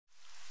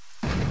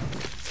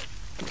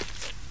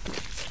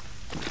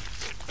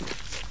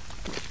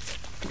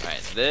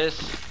this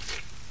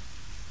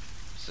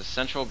is the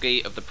central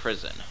gate of the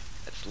prison.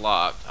 It's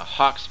locked. A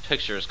hawk's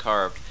picture is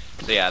carved.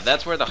 So yeah,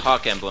 that's where the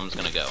hawk emblem is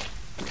gonna go.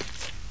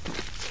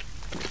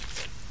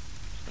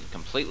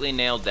 Completely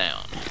nailed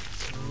down.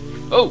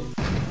 Oh!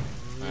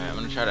 Alright, I'm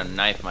gonna try to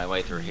knife my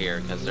way through here,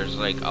 because there's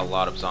like a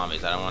lot of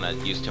zombies. I don't want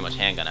to use too much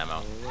handgun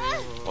ammo.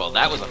 Well,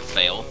 that was a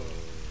fail.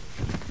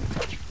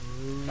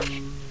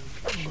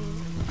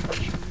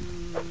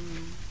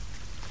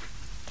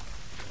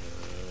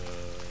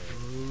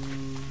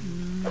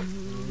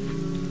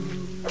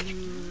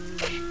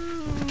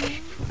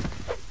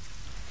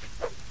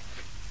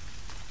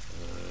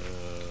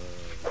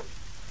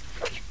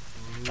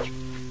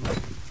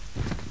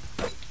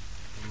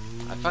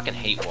 I fucking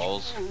hate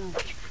walls.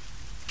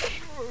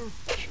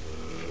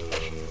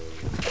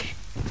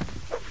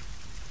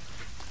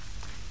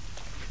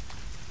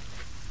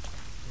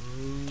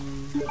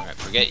 Alright,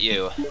 forget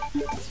you.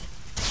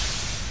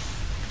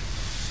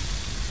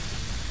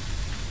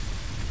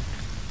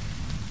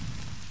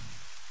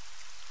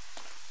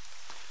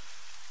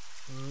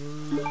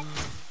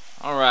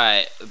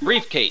 Alright,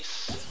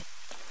 briefcase.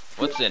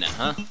 What's in it,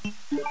 huh?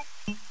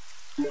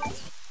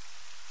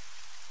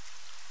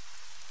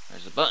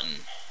 There's a button.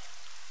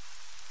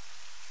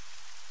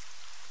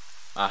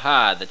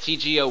 Aha, the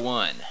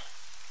TG01.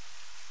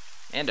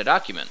 And a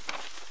document.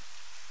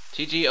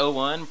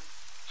 TG01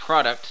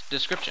 product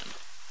description.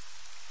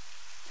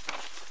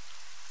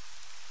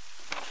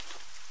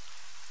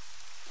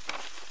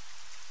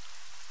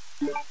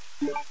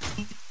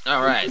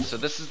 Alright, so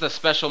this is the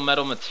special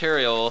metal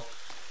material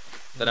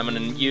that I'm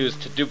going to use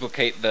to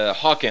duplicate the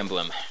hawk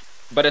emblem.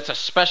 But it's a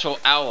special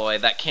alloy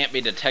that can't be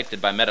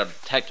detected by metal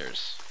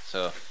detectors.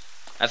 So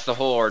that's the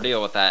whole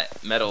ordeal with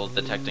that metal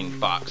detecting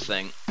box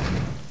thing.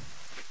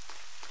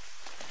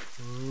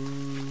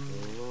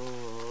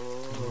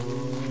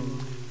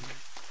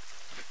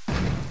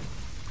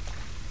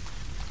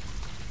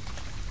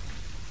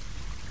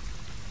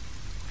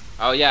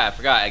 Oh yeah, I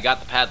forgot, I got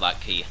the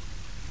padlock key.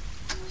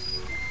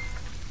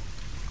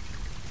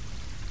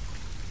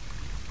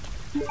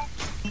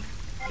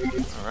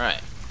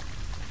 Alright.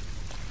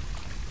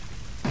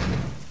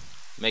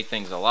 Make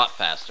things a lot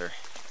faster.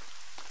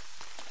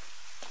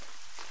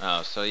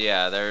 Oh, so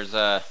yeah, there's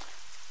it's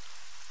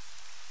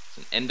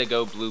an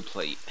indigo blue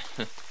plate.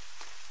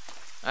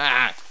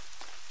 Ah!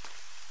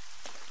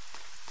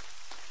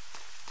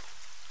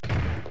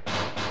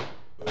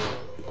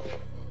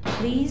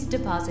 Please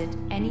deposit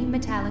any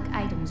metallic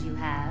items you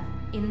have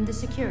in the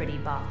security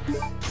box.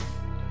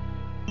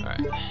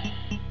 Alright.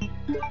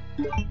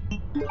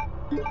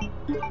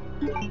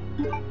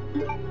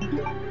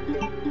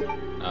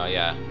 Oh,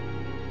 yeah.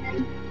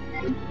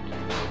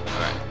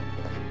 Alright.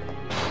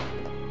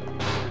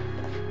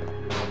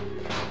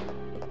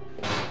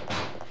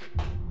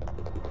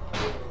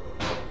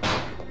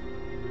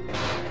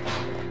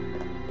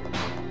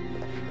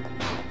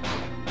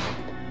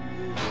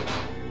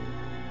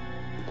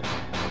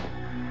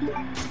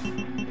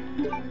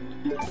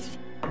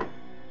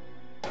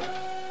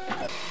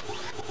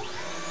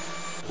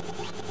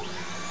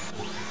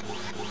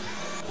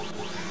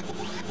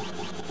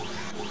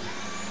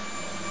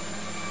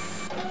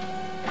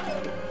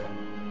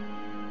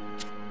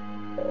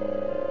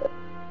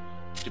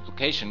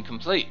 Duplication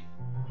complete.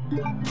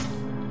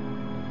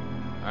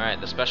 Alright,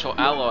 the special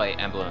alloy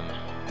emblem.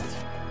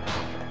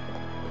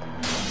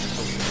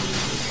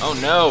 Oh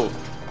no!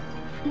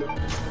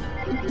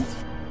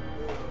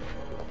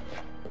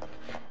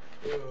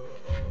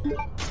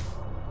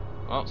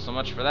 Well, so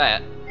much for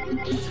that.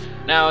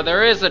 Now,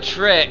 there is a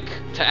trick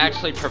to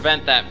actually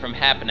prevent that from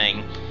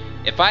happening.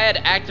 If I had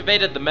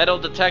activated the metal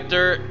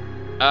detector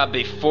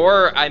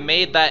before I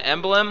made that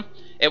emblem,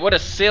 it would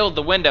have sealed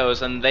the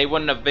windows and they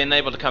wouldn't have been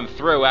able to come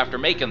through after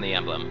making the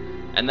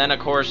emblem. And then, of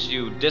course,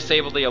 you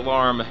disable the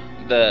alarm,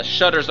 the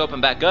shutters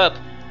open back up,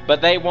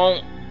 but they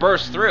won't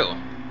burst through.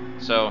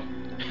 So,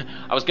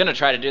 I was gonna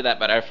try to do that,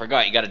 but I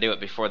forgot you gotta do it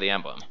before the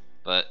emblem.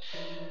 But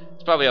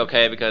it's probably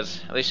okay,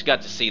 because at least you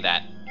got to see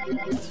that.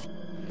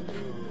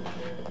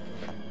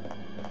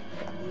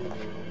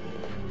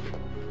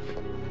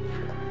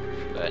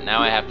 But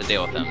now I have to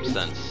deal with them,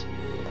 since...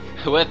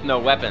 with no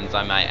weapons,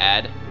 I might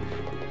add.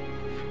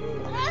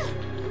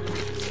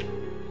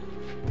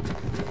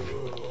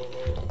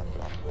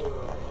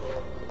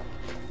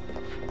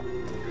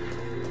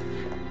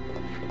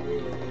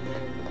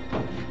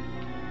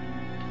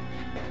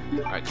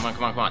 Alright, come on,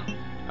 come on, come on.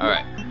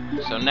 Alright,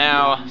 so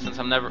now, since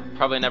I'm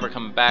probably never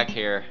coming back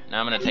here, now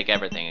I'm gonna take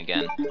everything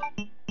again.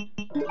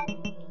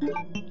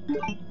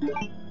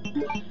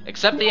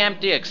 Except the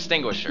empty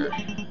extinguisher.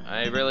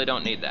 I really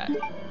don't need that.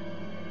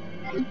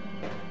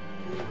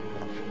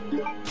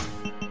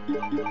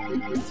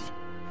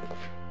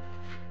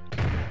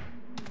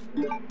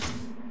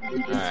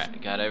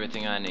 Alright, got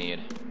everything I need.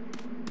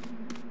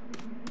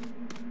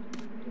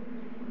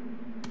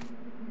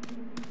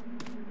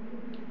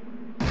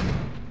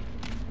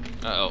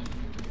 Uh-oh.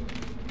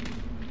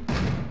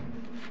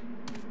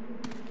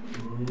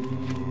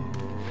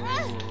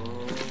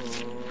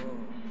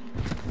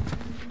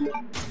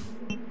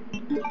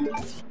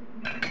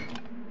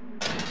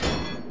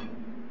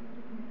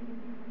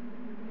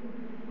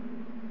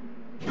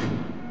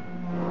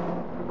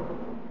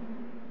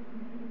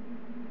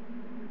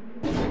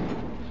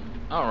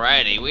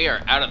 Alrighty, we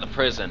are out of the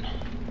prison.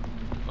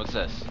 What's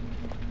this?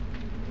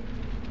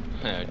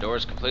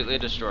 Door's completely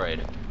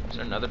destroyed. Is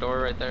there another door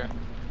right there?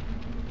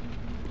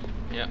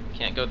 Yep,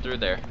 can't go through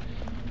there.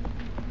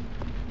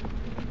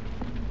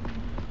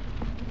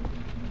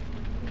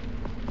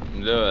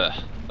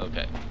 Ugh.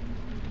 Okay.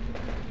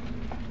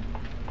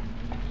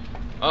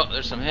 Oh,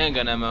 there's some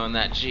handgun ammo in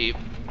that Jeep.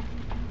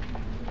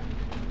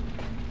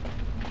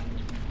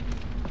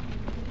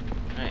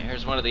 Alright,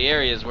 here's one of the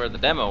areas where the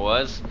demo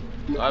was.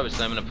 So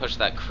obviously I'm gonna push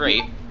that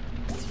crate.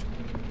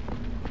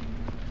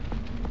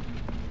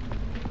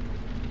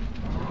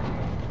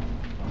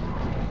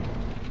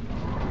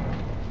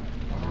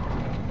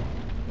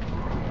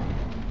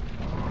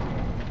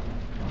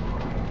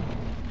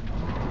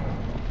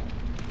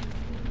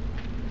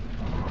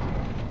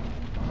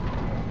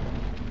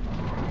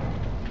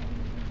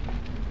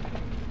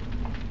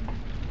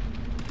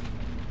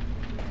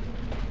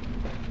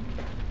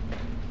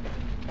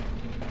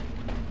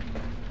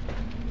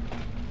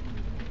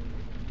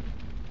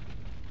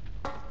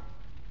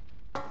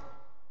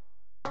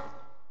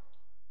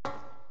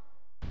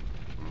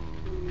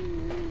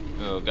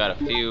 Oh, got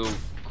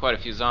quite a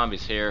few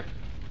zombies here.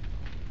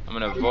 I'm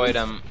gonna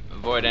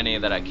avoid any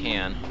that I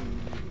can.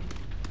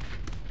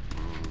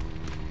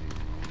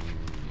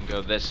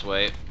 Go this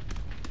way.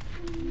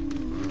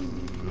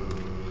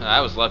 I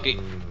was lucky.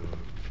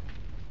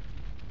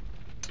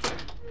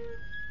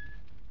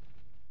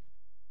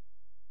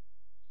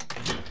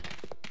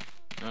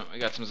 Oh, we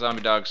got some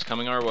zombie dogs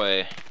coming our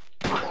way.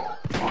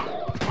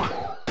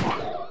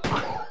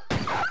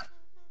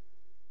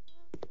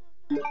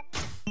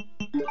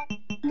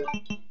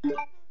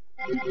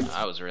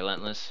 I was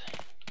relentless.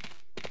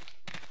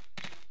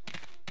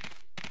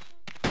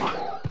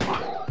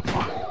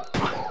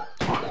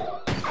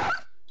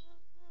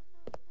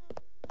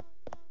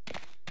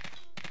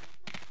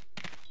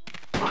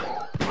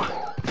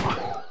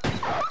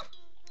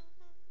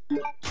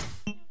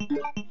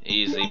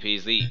 Easy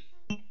peasy.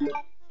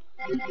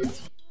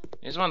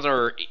 These ones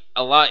are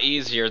a lot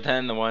easier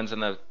than the ones in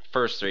the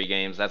first 3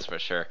 games, that's for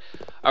sure.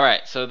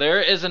 Alright, so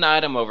there is an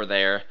item over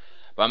there,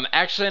 but I'm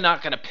actually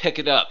not going to pick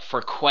it up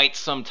for quite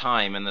some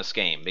time in this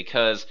game,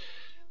 because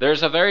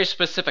there's a very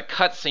specific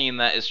cutscene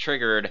that is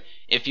triggered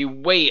if you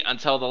wait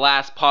until the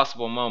last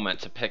possible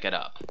moment to pick it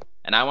up.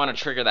 And I want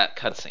to trigger that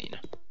cutscene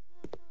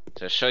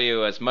to show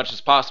you as much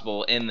as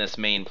possible in this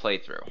main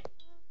playthrough.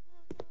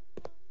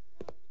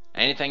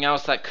 Anything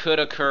else that could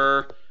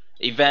occur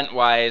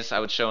event-wise, I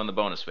would show in the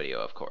bonus video,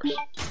 of course.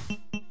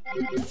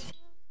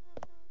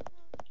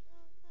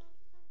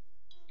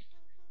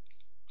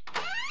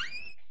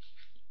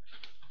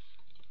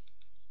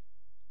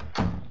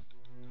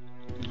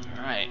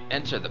 Alright,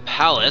 enter the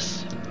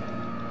palace.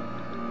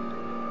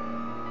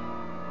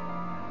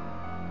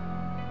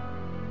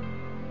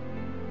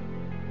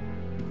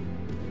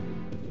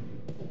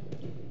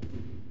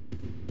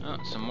 Oh,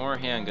 some more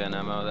handgun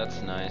ammo,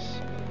 that's nice.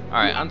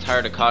 Alright, I'm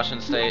tired of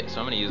caution state, so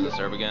I'm gonna use this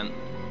herb again.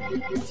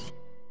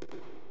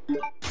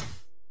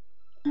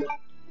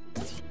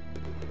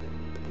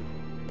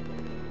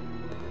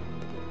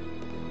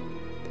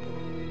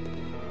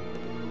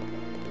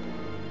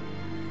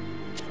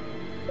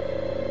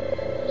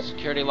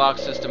 Security lock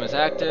system is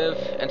active.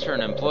 Enter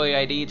an employee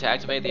ID to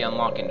activate the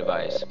unlocking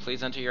device.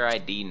 Please enter your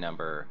ID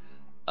number.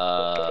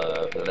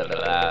 Blah, blah,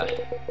 blah.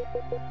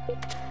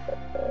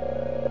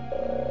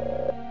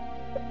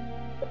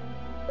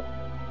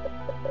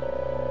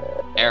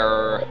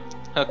 Error.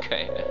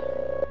 Okay.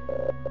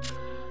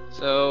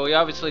 So we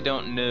obviously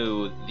don't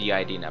know the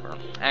ID number.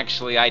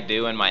 Actually, I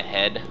do in my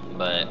head,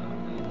 but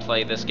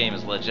play this game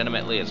as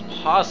legitimately as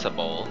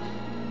possible,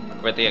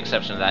 with the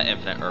exception of that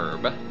infinite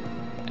herb,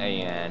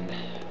 and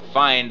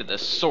find the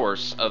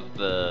source of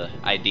the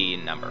ID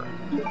number.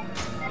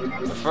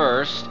 But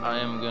first,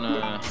 I'm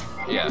gonna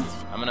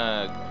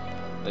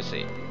let's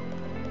see.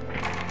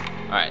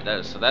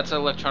 Alright, so that's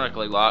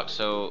electronically locked,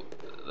 so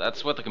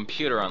that's what the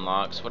computer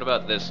unlocks. What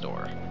about this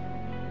door?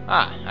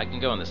 Ah, I can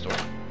go in this door.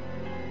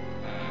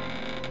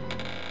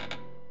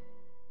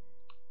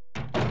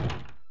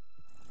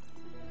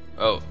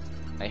 Oh,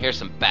 I hear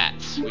some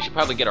bats. We should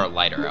probably get our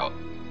lighter out.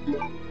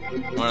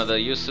 One of the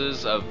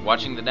uses of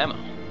watching the demo.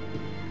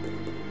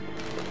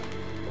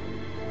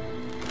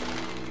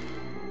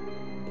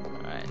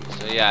 Alright,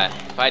 so yeah,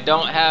 if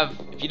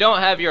you don't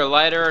have your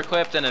lighter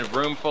equipped in a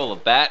room full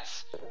of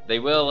bats, they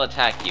will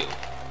attack you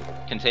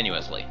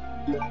continuously.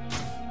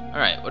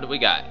 Alright, what do we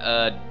got?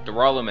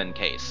 Duralumin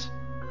Case.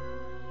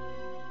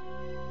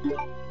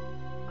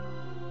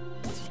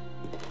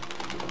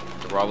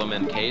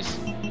 Duralumin Case.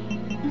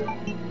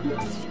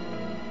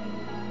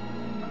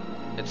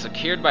 It's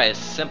secured by a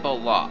simple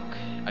lock.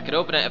 I could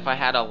open it if I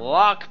had a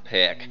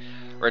lockpick.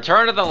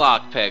 Return to the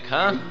lockpick,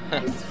 huh?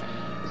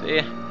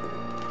 See?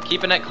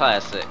 Keeping it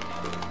classic.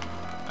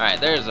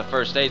 Alright, there's the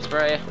first aid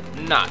spray.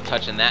 Not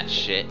touching that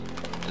shit,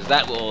 because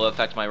that will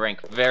affect my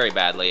rank very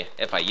badly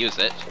if I use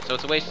it, so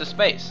it's a waste of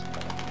space.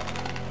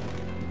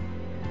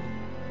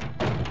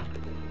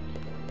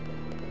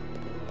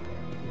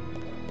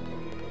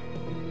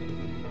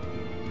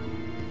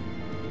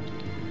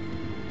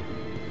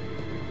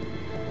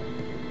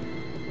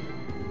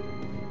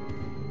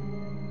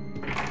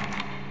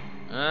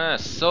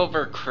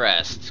 Silver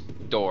Crest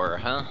door,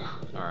 huh?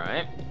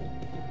 Alright.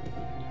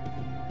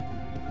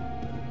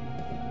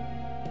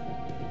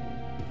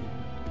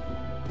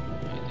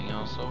 Anything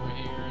else over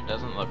here?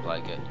 Doesn't look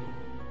like it.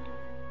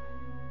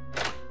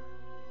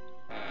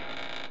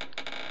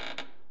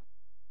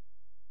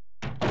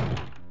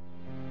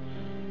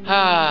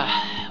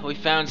 We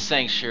found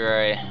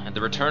Sanctuary, and the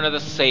return of the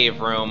save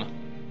room,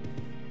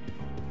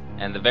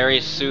 and the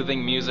very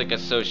soothing music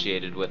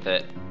associated with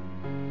it.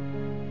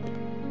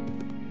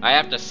 I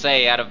have to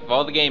say, out of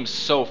all the games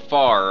so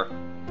far,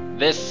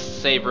 this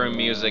save room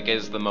music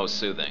is the most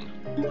soothing.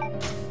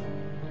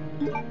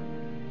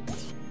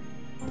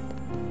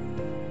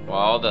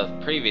 While the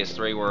previous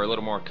three were a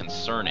little more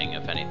concerning,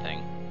 if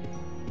anything.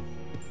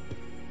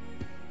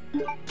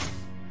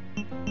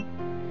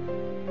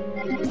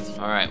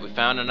 Alright, we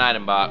found an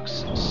item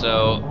box,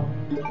 so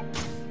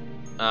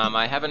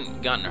I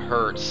haven't gotten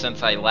hurt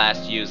since I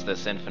last used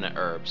this infinite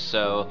herb,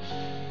 so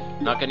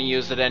not gonna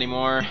use it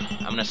anymore.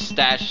 I'm gonna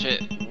stash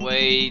it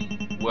way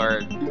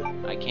where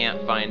I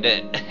can't find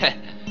it.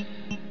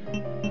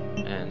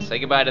 And say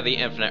goodbye to the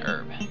infinite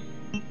herb.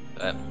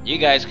 But you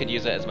guys could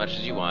use it as much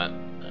as you want.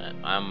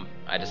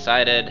 I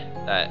decided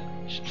that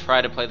I should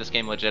try to play this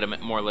game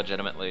more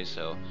legitimately,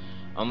 so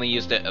only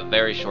used it a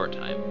very short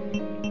time.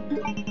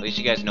 At least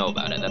you guys know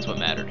about it, that's what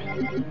mattered.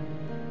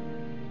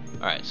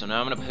 Alright, so now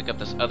I'm gonna pick up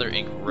this other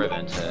ink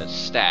ribbon to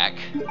stack.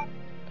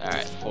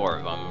 Alright, 4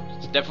 of them.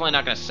 It's definitely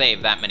not gonna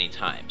save that many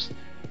times.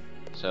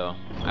 So,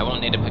 I won't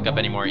need to pick up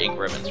any more ink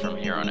ribbons from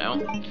here on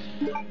out.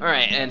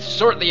 Alright, and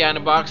sort the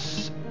item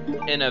box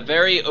in a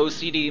very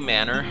OCD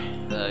manner.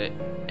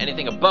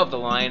 Anything above the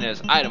line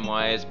is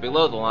item-wise,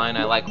 below the line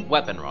I like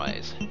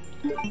weapon-wise.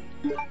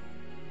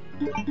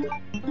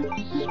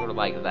 Sort of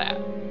like that.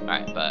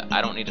 Alright, but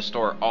I don't need to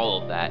store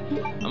all of that.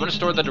 I'm gonna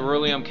store the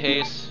Duralumin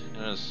Case,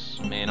 because,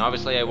 I mean,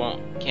 obviously I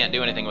can't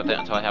do anything with it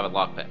until I have a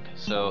lockpick.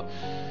 So,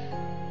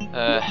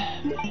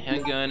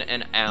 handgun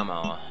and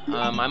ammo.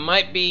 I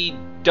might be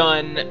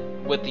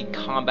done with the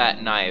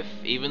combat knife,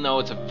 even though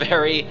it's a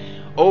very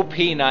OP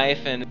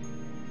knife and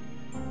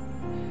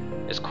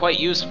it's quite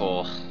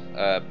useful.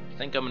 I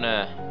think I'm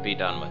gonna be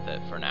done with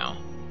it for now.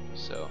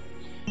 So,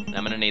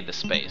 I'm gonna need the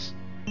space.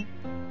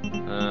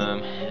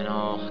 And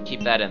I'll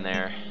keep that in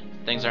there.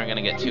 Things aren't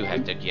gonna get too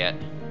hectic yet.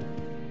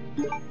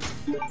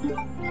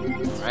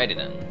 Alrighty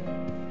then.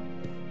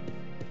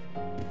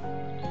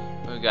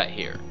 What we got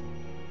here?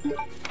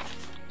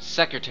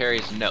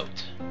 Secretary's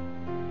note.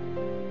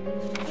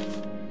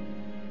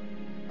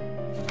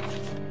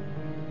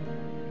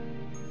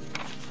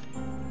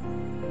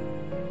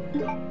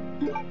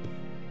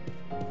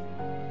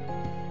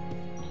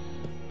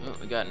 Oh,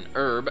 we got an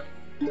herb.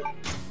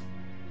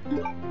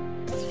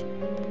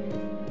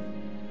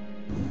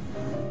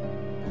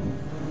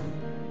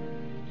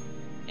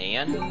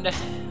 And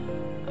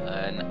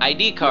an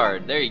ID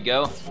card. There you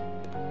go.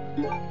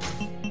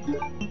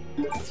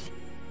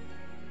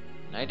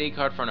 An ID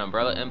card for an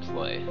Umbrella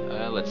employee.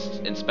 Let's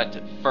inspect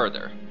it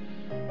further.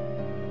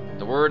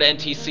 The word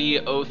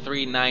NTC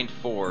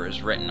 0394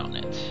 is written on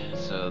it.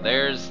 So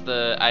there's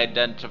the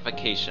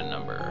identification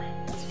number.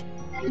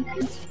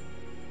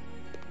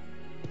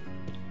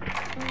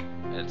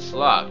 It's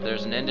locked.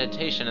 There's an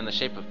indentation in the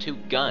shape of 2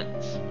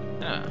 guns.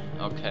 Huh,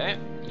 okay.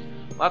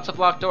 Lots of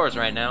locked doors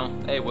right now.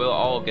 They will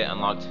all get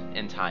unlocked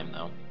in time,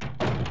 though.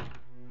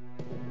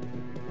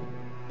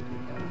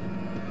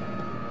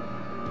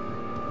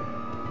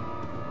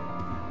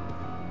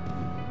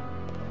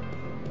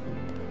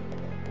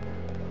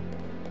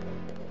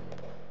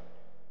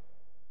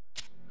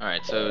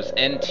 Alright, so it's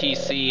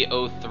NTC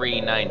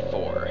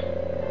 0394.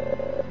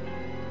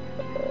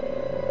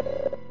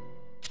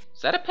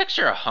 Is that a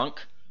picture of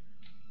Hunk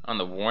on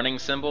the warning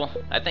symbol?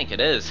 I think it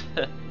is.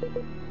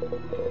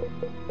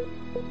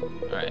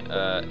 Alright,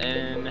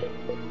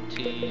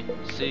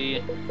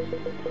 NTC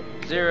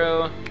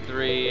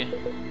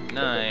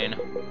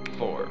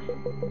 0394.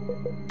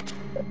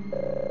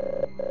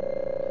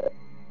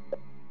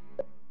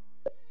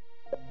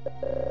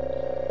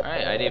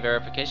 Alright, ID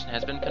verification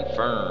has been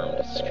confirmed.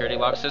 The security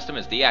lock system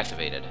is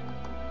deactivated.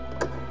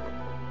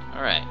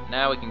 Alright,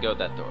 now we can go to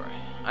that door.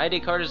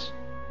 ID card is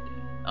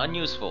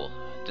unuseful.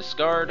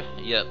 Discard?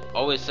 Yep,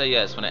 always say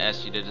yes when I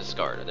ask you to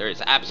discard. There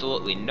is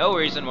absolutely no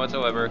reason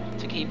whatsoever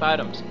to keep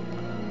items.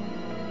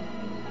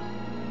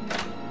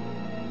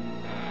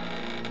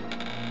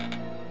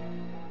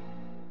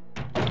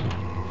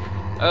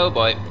 Oh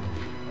boy.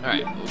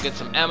 Alright, we'll get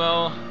some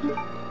ammo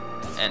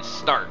and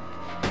start.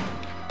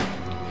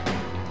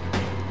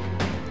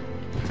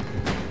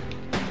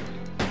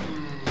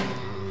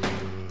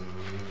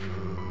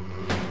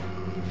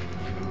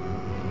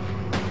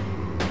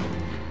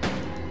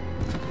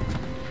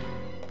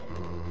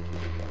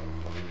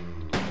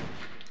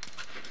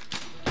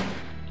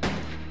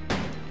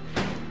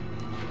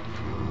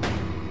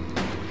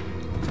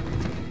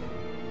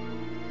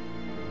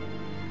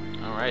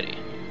 Alrighty.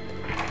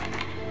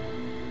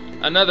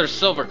 Another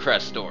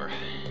Silvercrest door.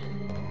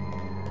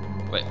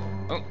 Wait,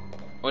 oh,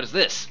 what is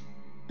this?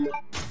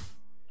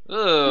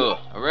 Ooh,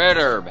 a red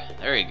herb.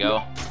 There you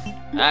go.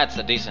 That's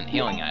a decent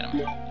healing item.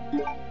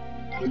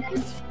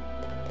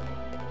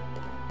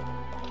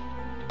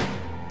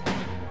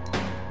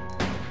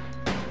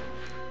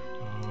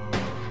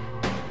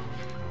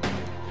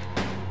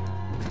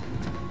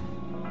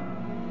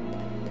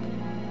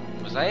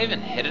 Was I even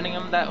hitting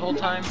him that whole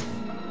time?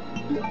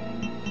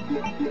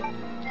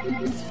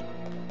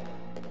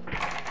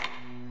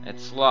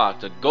 It's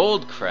locked. A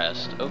gold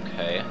crest.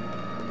 Okay.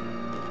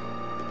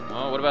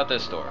 Well, what about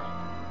this door?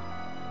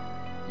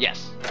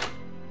 Yes.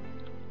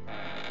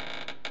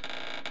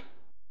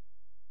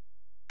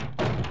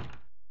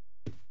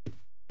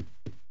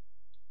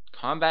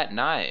 Combat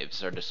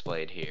knives are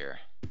displayed here.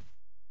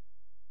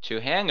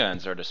 2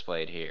 handguns are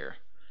displayed here.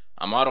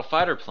 A model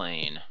fighter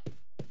plane.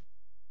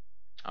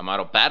 A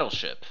model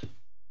battleship.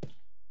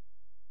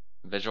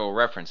 Visual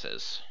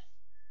references.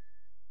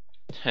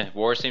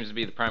 War seems to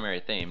be the primary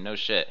theme. No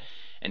shit.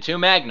 And 2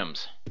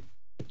 magnums.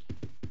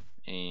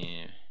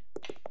 And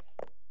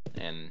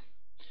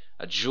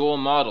a jewel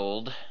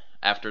modeled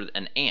after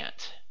an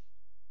ant.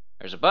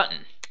 There's a button.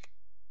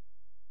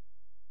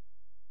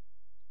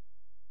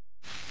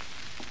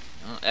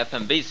 Oh,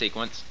 FMB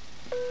sequence.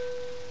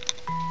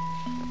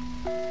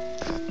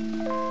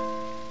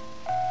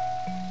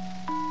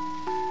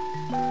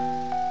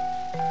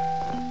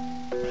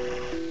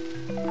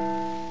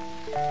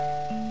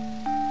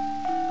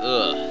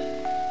 Ugh.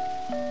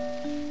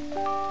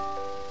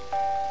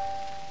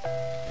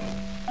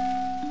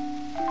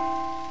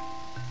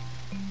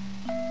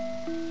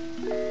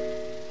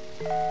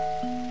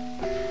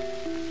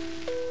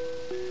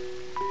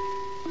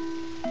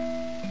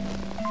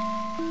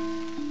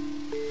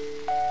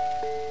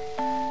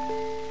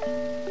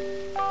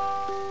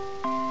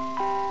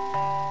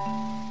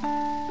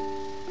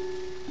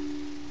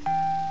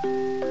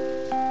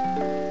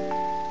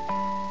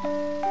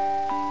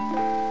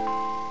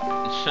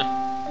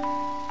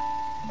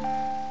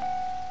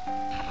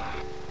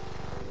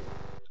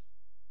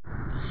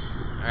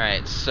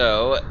 Alright,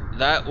 so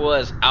that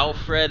was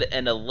Alfred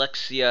and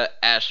Alexia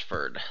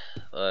Ashford,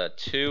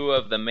 2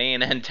 of the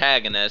main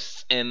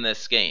antagonists in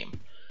this game.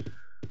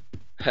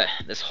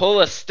 This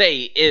whole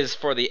estate is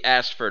for the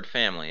Ashford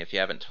family, if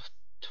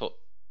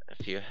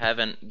you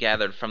haven't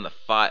gathered from the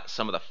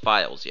some of the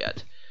files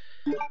yet.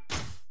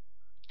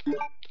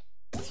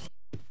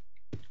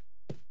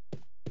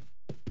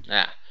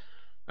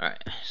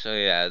 Alright, so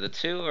yeah, the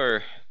 2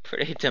 are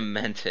pretty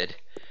demented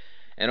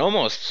and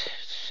almost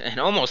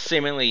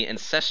seemingly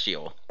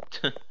incestual.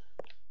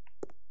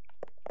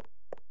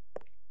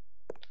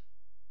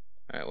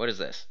 Alright, what is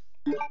this?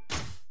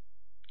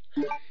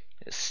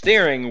 A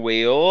steering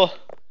wheel.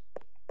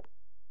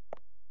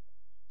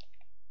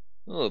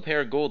 Ooh, a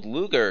pair of gold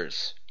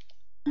Lugers.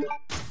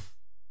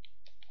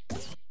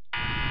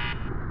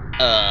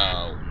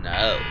 Oh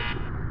no.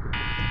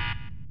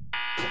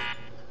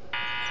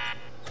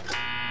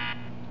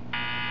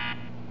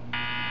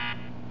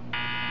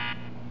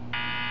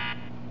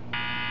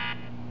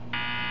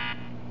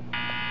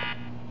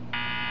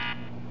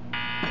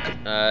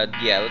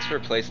 Yeah, let's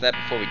replace that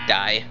before we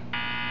die.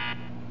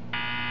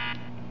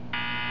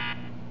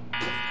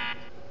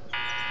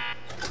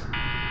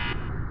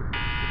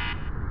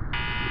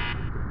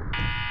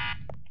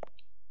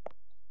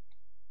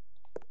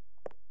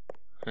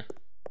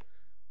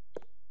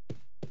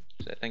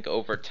 So I think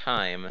over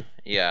time,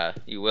 yeah,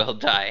 you will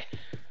die.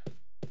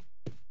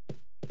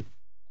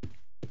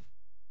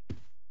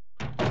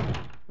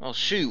 Well,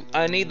 shoot,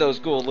 I need those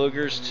gold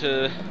Lugers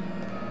to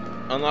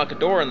unlock a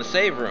door in the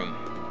save room.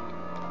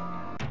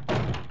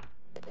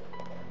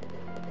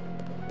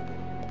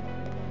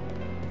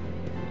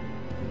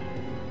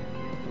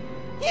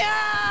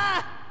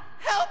 Yeah!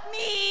 Help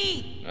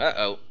me!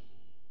 Uh-oh.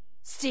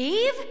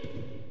 Steve?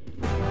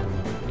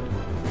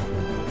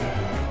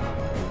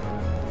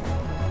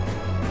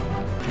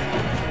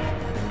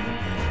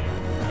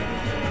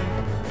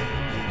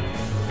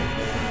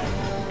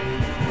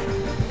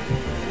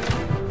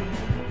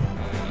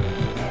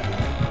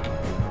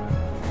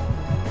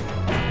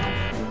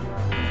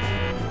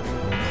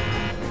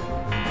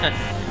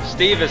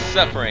 Steve is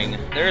suffering.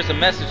 There is a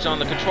message on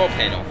the control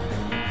panel.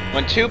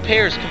 When 2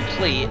 pairs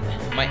complete,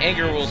 my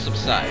anger will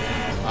subside.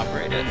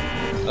 Operate it.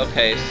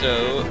 Okay,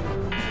 so...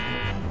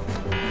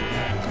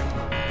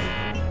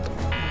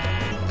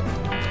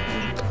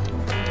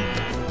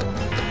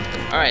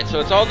 Alright, so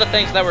it's all the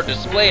things that were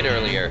displayed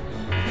earlier.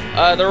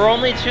 There were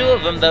only 2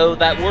 of them, though,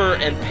 that were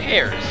in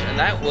pairs, and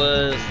that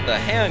was the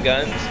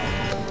handguns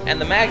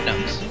and the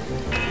magnums.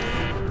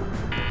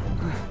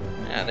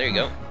 Yeah, there you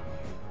go.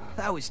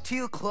 That was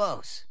too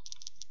close.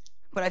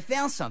 But I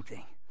found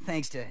something,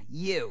 thanks to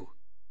you.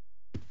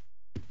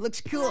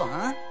 Looks cool,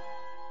 huh?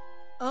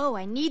 Oh,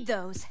 I need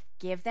those.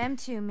 Give them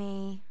to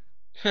me.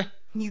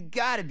 You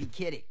gotta be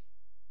kidding.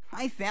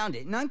 I found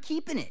it, and I'm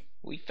keeping it.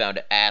 We found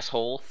it,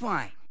 asshole.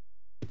 Fine.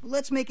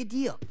 Let's make a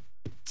deal.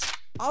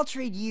 I'll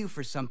trade you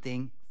for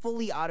something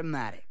fully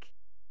automatic.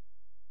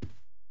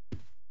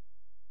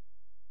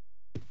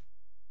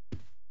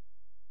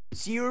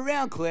 See you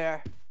around,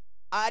 Claire.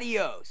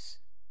 Adios.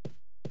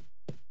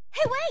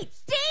 Hey, wait!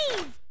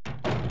 Steve!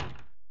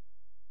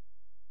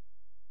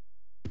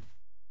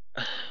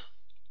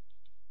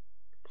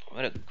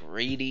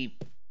 greedy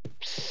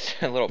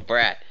little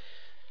brat.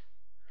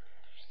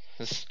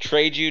 Let's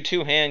trade you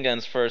 2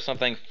 handguns for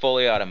something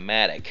fully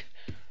automatic.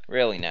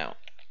 Really now.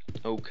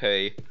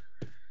 Okay.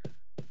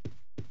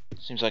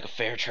 Seems like a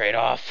fair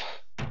trade-off.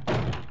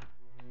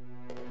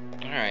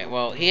 Alright,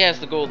 well, he has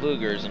the gold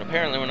Lugers, and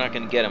apparently we're not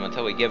going to get him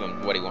until we give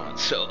him what he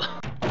wants, so...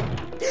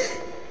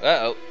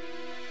 Uh-oh.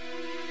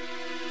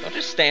 Don't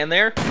just stand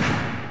there.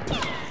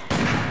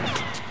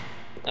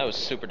 That was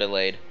super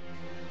delayed.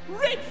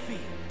 Redfield!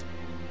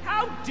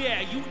 How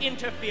dare you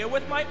interfere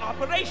with my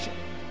operation?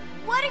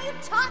 What are you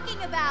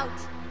talking about?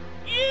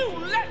 You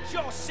let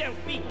yourself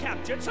be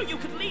captured so you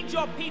could lead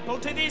your people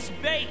to this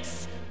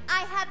base.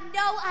 I have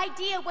no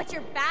idea what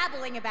you're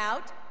babbling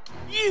about.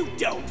 You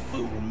don't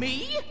fool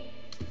me.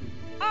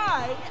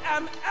 I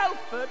am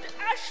Alfred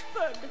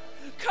Ashford,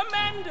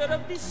 commander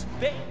of this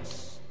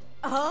base.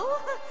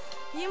 Oh?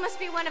 You must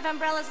be one of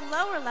Umbrella's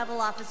lower level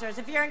officers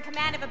if you're in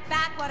command of a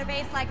backwater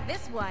base like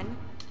this one.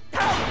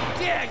 How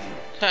dare you!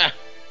 Ha!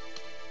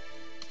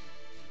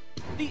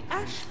 The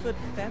Ashford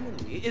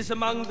family is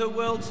among the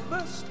world's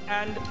first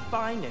and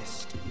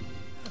finest.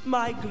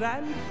 My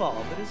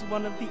grandfather is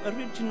one of the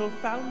original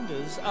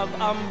founders of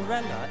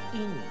Umbrella,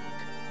 Inc.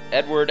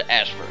 Edward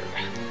Ashford.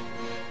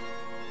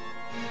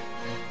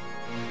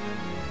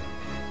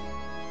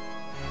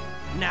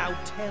 Now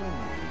tell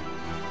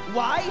me,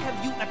 why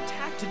have you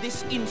attacked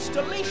this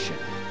installation?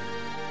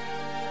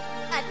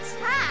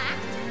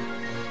 Attacked?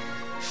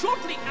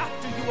 Shortly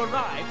after you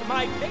arrived,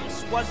 my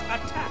base was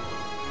attacked.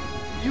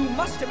 You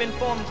must have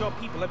informed your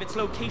people of its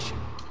location.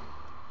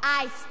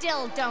 I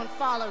still don't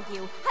follow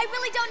you. I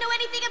really don't know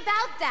anything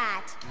about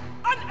that.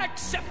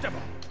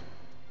 Unacceptable!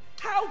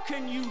 How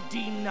can you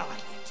deny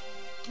it?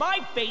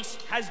 My base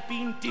has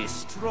been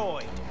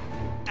destroyed.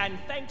 And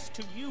thanks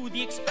to you,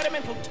 the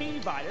experimental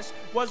T-virus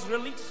was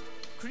released,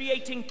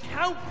 creating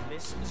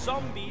countless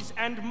zombies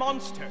and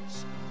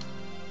monsters.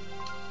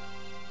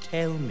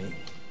 Tell me,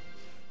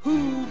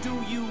 who do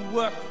you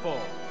work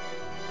for?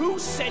 Who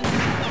sent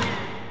you?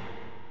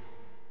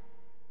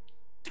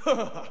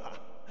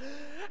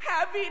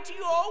 Have it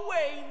your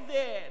way,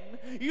 then.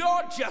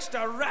 You're just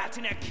a rat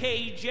in a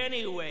cage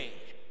anyway.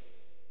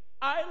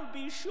 I'll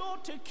be sure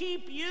to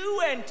keep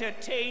you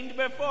entertained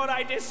before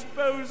I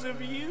dispose of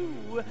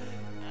you.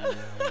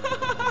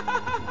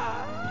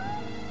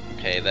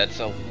 Okay, that's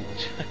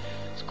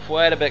it's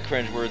quite a bit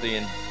cringeworthy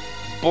and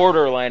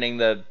borderlining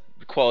the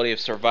quality of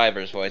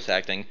Survivor's voice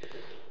acting.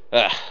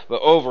 But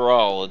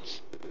overall,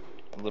 it's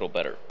a little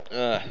better.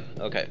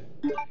 Okay.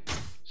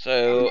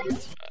 So,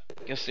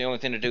 I guess the only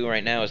thing to do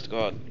right now is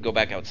to go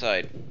back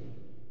outside.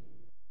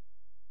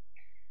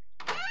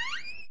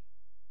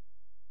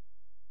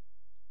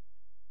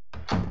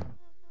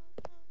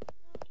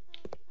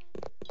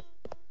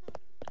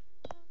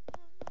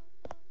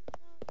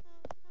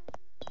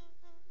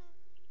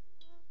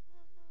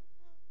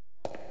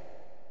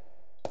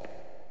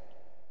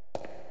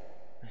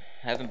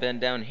 Haven't been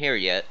down here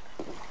yet.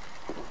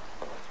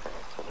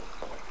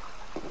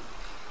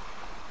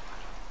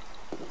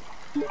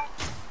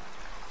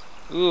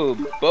 Ooh,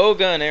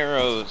 bowgun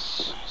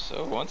arrows.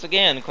 So once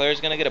again, Claire's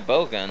gonna get a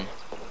bowgun.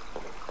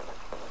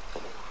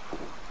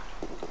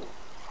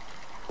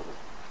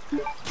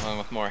 Along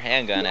with more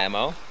handgun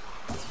ammo.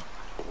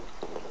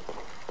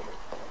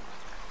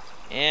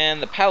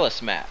 And the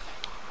palace map.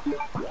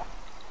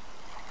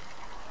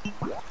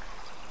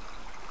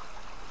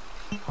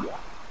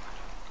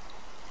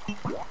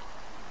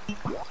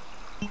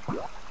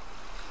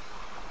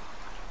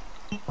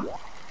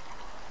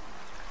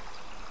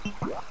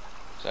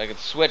 So I could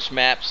switch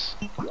maps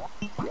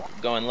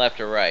going left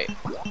or right.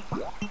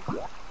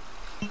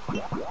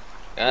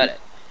 Got it.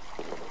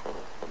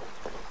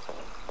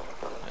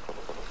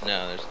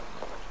 No,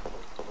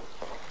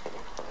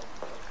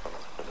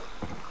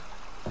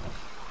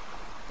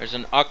 there's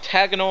an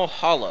octagonal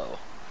hollow.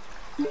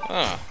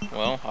 Oh,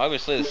 well,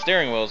 obviously the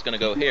steering wheel is going to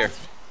go here.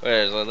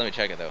 Let me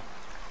check it though.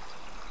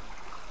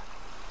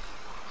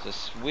 It's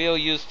this wheel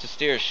used to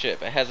steer a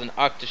ship. It has an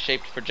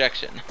octa-shaped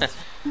projection.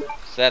 So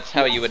that's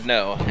how you would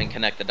know and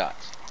connect the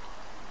dots.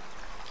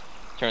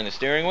 Turn the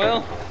steering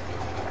wheel.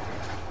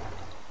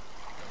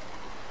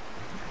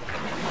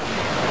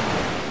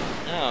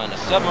 Oh, and a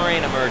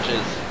submarine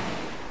emerges.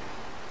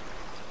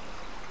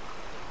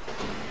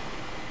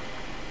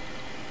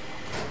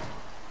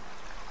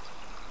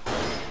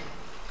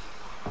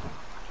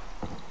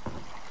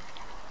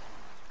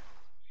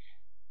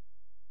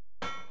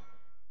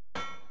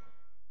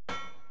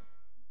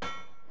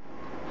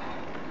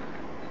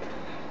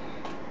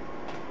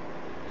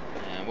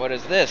 What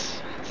is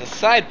this? It's a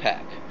side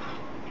pack.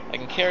 I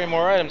can carry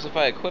more items if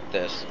I equip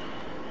this.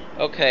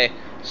 Okay,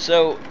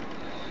 so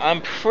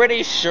I'm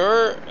pretty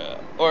sure,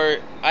 or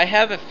I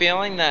have a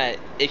feeling that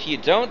if you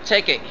don't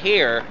take it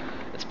here,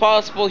 it's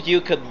possible you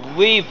could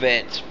leave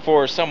it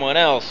for someone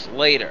else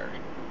later.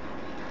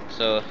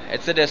 So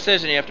it's a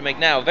decision you have to make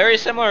now. Very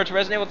similar to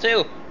Resident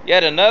Evil 2.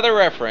 Yet another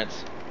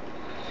reference.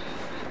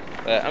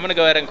 But I'm gonna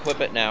go ahead and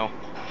equip it now.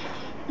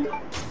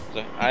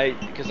 So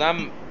because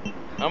I'm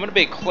gonna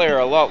be Claire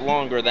a lot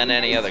longer than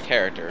any other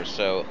character,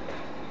 so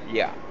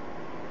Yeah.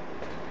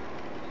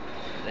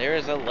 There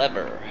is a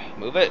lever.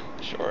 Move it?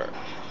 Sure.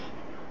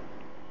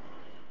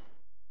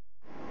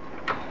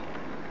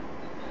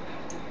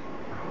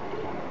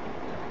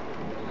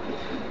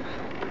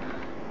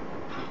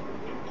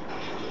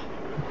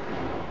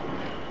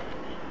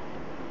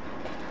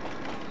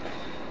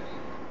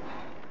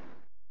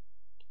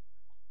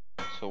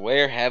 So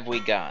where have we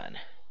gone?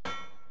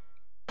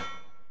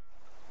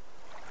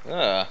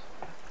 Well,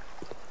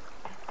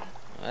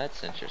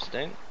 that's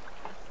interesting.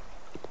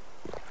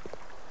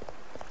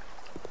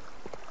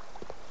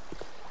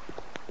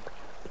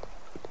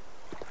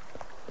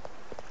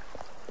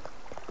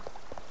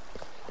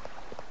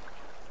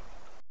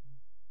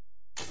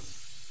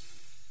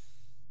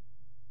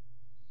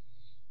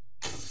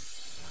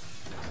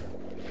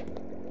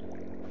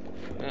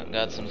 Well,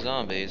 got some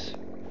zombies.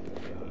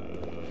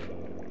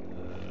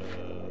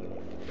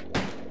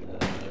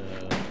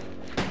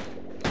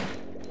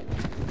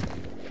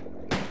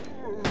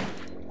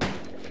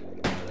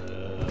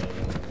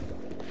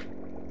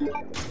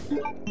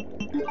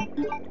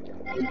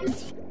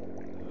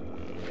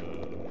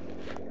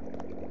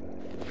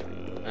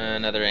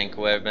 Another ink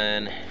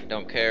weapon.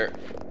 Don't care.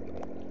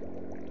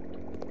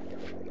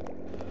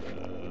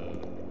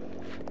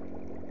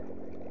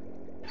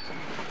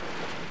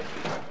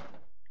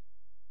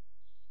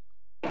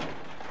 Oh,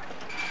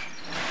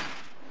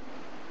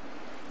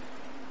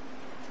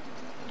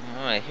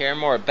 I hear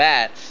more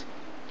bats.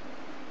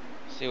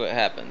 See what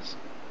happens.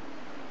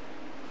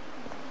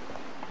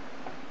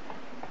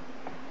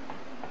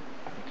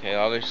 Okay,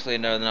 obviously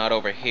no, not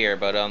over here,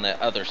 but on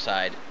the other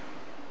side.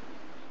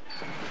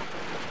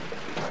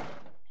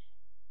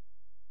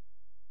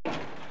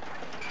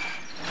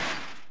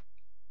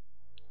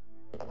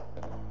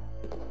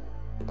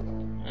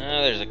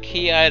 There's a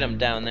key item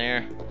down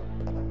there,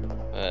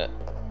 but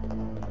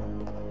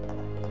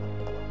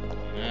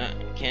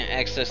can't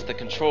access the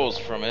controls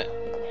from it.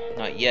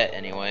 Not yet,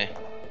 anyway.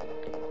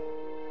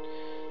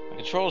 The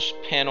controls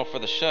panel for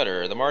the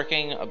shutter. The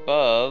markings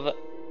above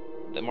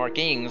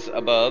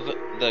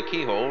the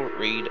keyhole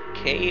read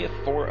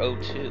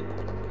K402.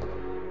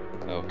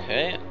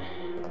 Okay.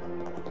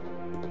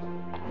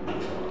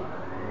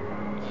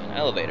 An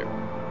elevator.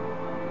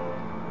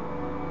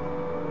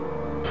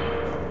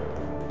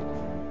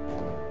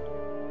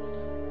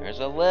 There's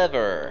a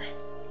lever.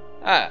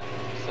 Ah,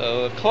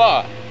 so a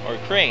claw or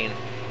crane.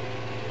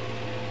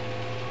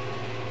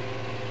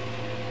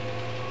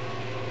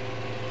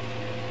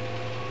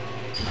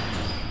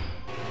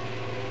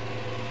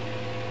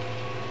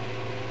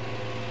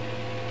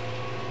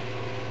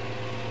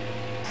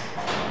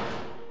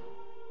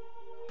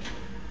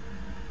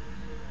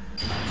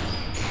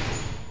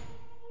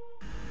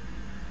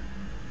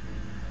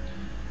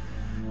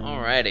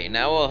 Alrighty,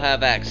 now we'll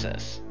have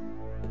access.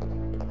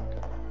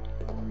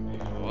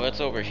 What's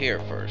over here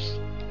first?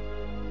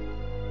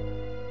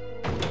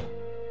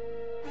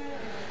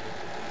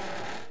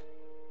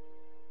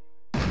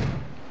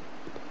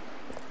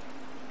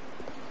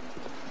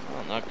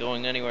 Well, not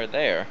going anywhere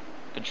there.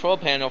 Control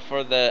panel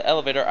for the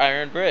elevator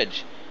iron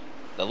bridge.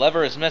 The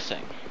lever is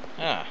missing.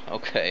 Ah,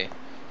 okay.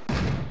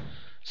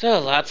 So,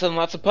 lots and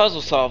lots of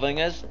puzzle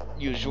solving as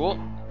usual.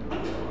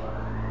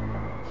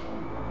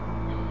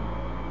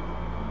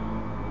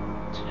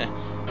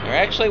 There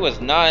actually was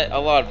not a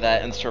lot of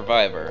that in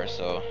Survivor,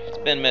 so it's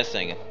been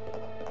missing.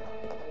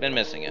 Been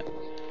missing it.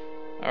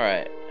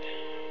 Alright.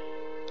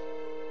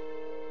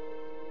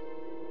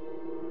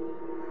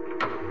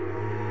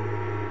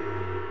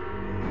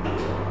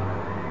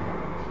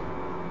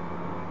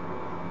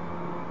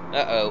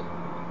 Uh-oh.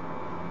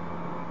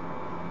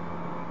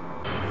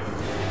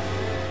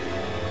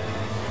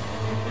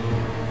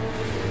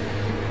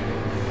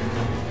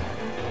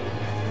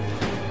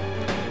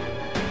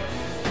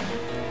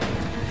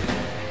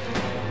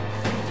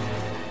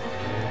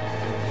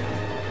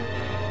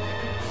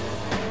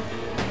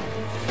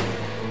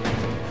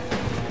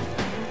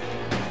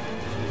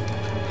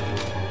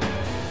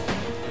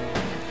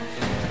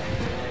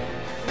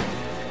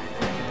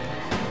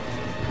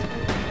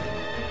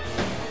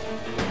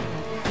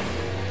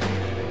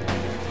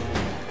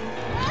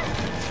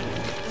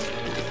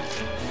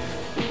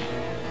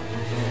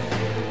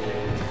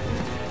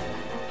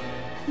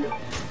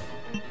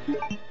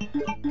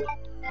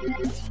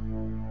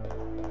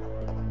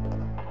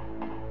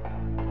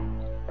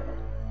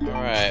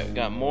 Alright, we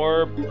got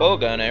more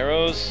bowgun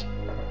arrows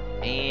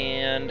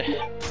and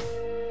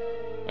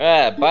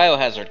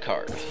biohazard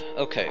card.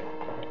 Okay.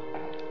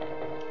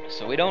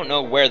 So we don't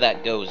know where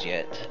that goes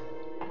yet,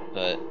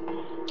 but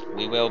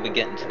we will be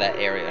getting to that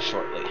area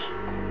shortly.